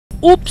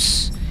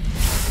Oops!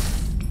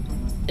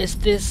 Is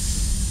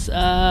this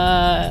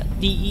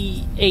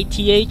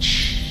DEATH?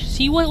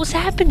 See what's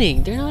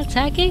happening? They're not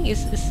attacking?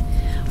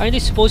 Aren't they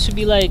supposed to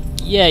be like,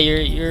 yeah,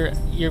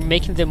 you're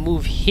making them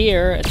move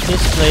here at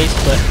this place,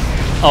 but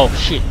oh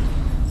shit.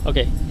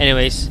 Okay,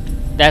 anyways,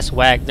 that's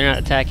whack. They're not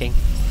attacking.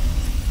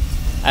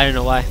 I don't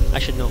know why. I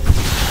should know.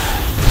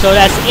 So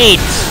that's 8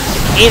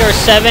 or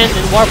 7,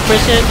 and Warp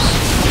Prisms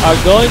are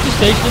going to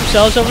station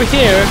themselves over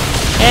here.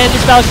 And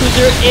this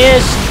Battlecruiser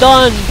is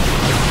done.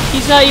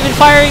 He's not even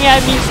firing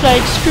at me. It's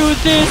like, screw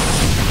this.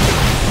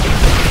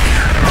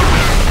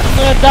 I'm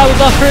gonna die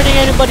without hurting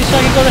anybody so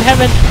I can go to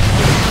heaven.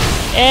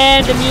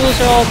 And the mules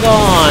are all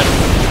gone.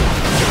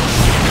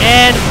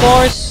 And of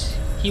course,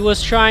 he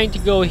was trying to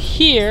go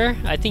here.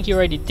 I think he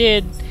already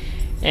did.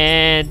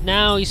 And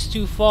now he's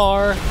too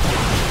far.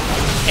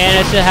 And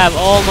I still have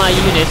all my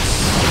units.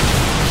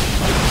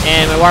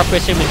 And my Warp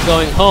Prism is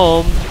going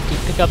home to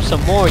pick up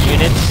some more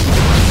units.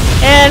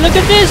 And look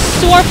at this!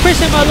 Warp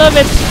Prism, I love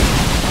it!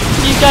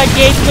 You got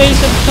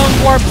gateways and some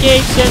warp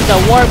gates, and the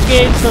warp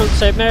gates from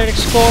cybernetic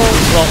score.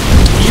 Well,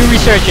 you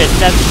research it.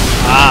 That's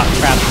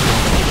crap.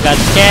 Got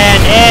scan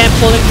and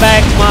pulling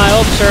back my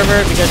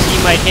observer because he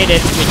might hit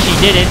it, which he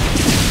didn't.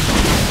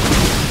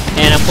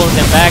 And I'm pulling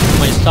them back to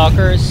my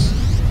stalkers.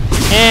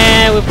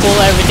 And we pull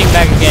everything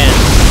back again.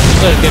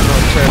 Good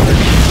observer.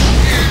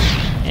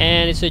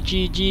 And it's a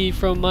GG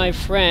from my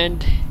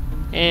friend.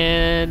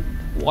 And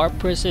Warp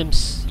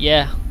Prisms.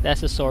 Yeah,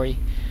 that's the story.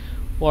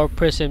 Warp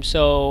Prism.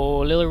 So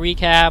little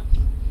recap.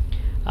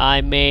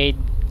 My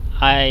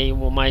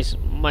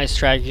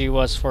strategy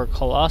was for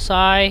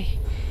Colossi,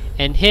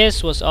 and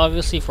his was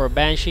obviously for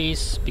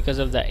Banshees because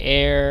of the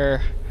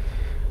air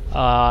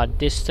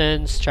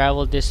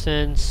travel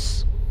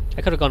distance.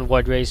 I could have gone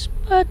Void Race,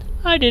 but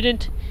I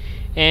didn't.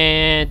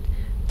 And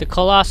the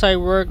Colossi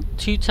worked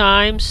 2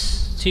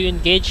 times, 2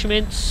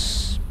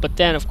 engagements, but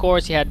then of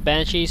course he had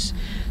Banshees,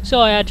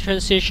 so I had to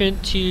transition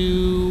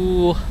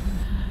to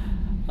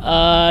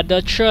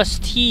the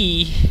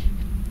Trustee.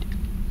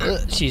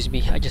 Excuse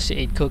me, I just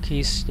ate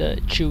cookies.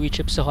 The chewy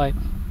Chips Ahoy.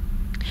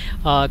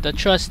 The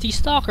Trustee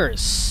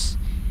Stalkers.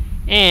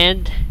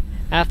 And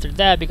after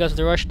that, because of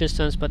the rush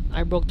distance, but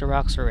I broke the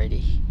rocks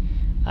already.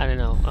 I don't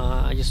know.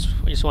 I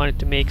just wanted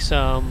to make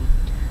some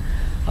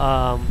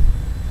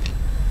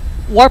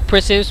Warp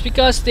Prisms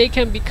because they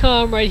can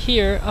become right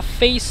here a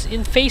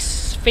facing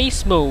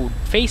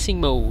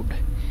mode,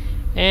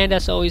 and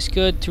that's always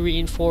good to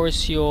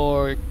reinforce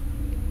your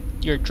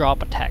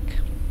drop attack.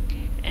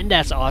 And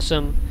that's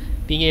awesome,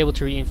 being able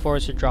to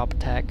reinforce your drop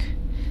attack,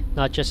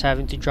 not just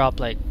having to drop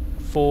like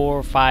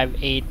 4, 5,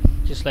 8,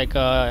 just like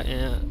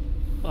the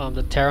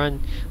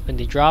Terran when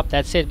they drop.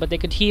 That's it. But they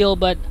could heal.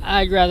 But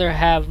I'd rather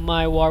have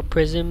my Warp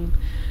Prism.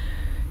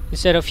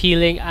 Instead of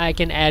healing, I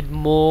can add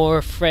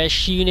more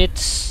fresh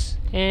units,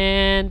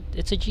 and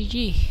it's a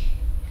GG.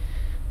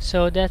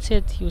 So that's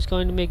it. He was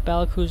going to make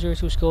battlecruisers.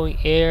 He was going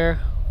air,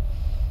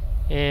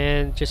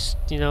 and just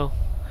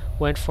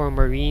went for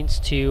Marines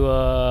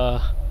to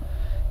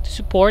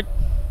support.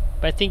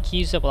 But I think he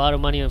used up a lot of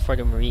money for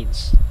the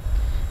Marines.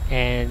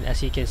 And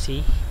as you can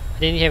see, I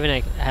didn't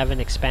even have an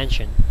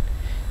expansion,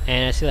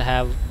 and I still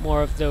have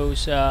more of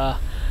those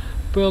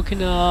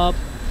broken up,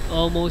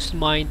 almost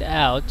mined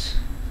out.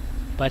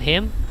 But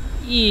him,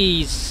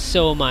 he's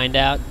so mined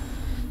out.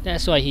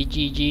 That's why he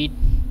GG'd,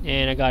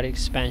 and I got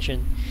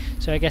expansion.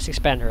 So I guess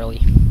expand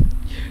early.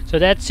 So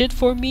that's it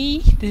for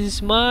me. This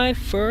is my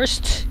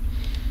first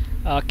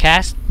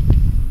cast.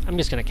 I'm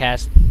just gonna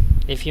cast.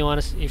 If you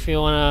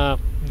wanna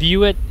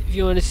view it, if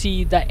you wanna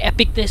see the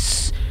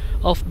epicness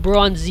of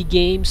bronzy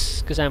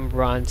games, because I'm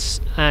bronze.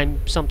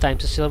 I'm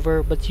sometimes a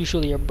silver, but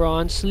usually a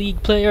bronze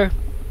league player.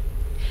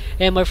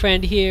 And my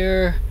friend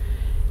here,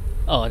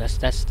 oh,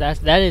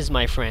 that is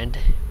my friend.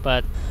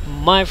 But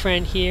my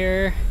friend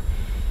here,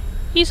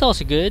 he's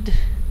also good.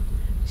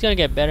 He's gonna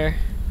get better.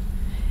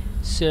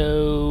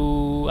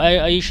 So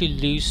I usually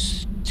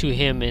lose to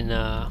him in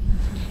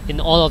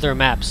all other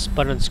maps,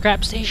 but on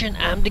Scrap Station,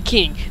 I'm the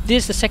king.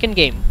 This is the second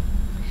game.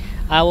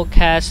 I will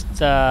cast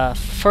the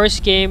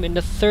first game and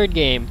the third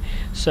game.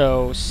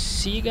 So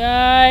see you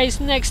guys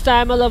next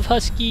time. I love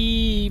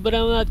Husky, but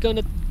I'm not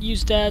gonna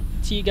use that.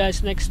 See you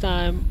guys next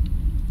time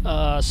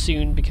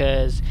soon,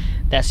 because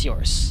that's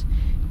yours.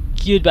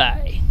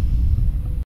 Goodbye.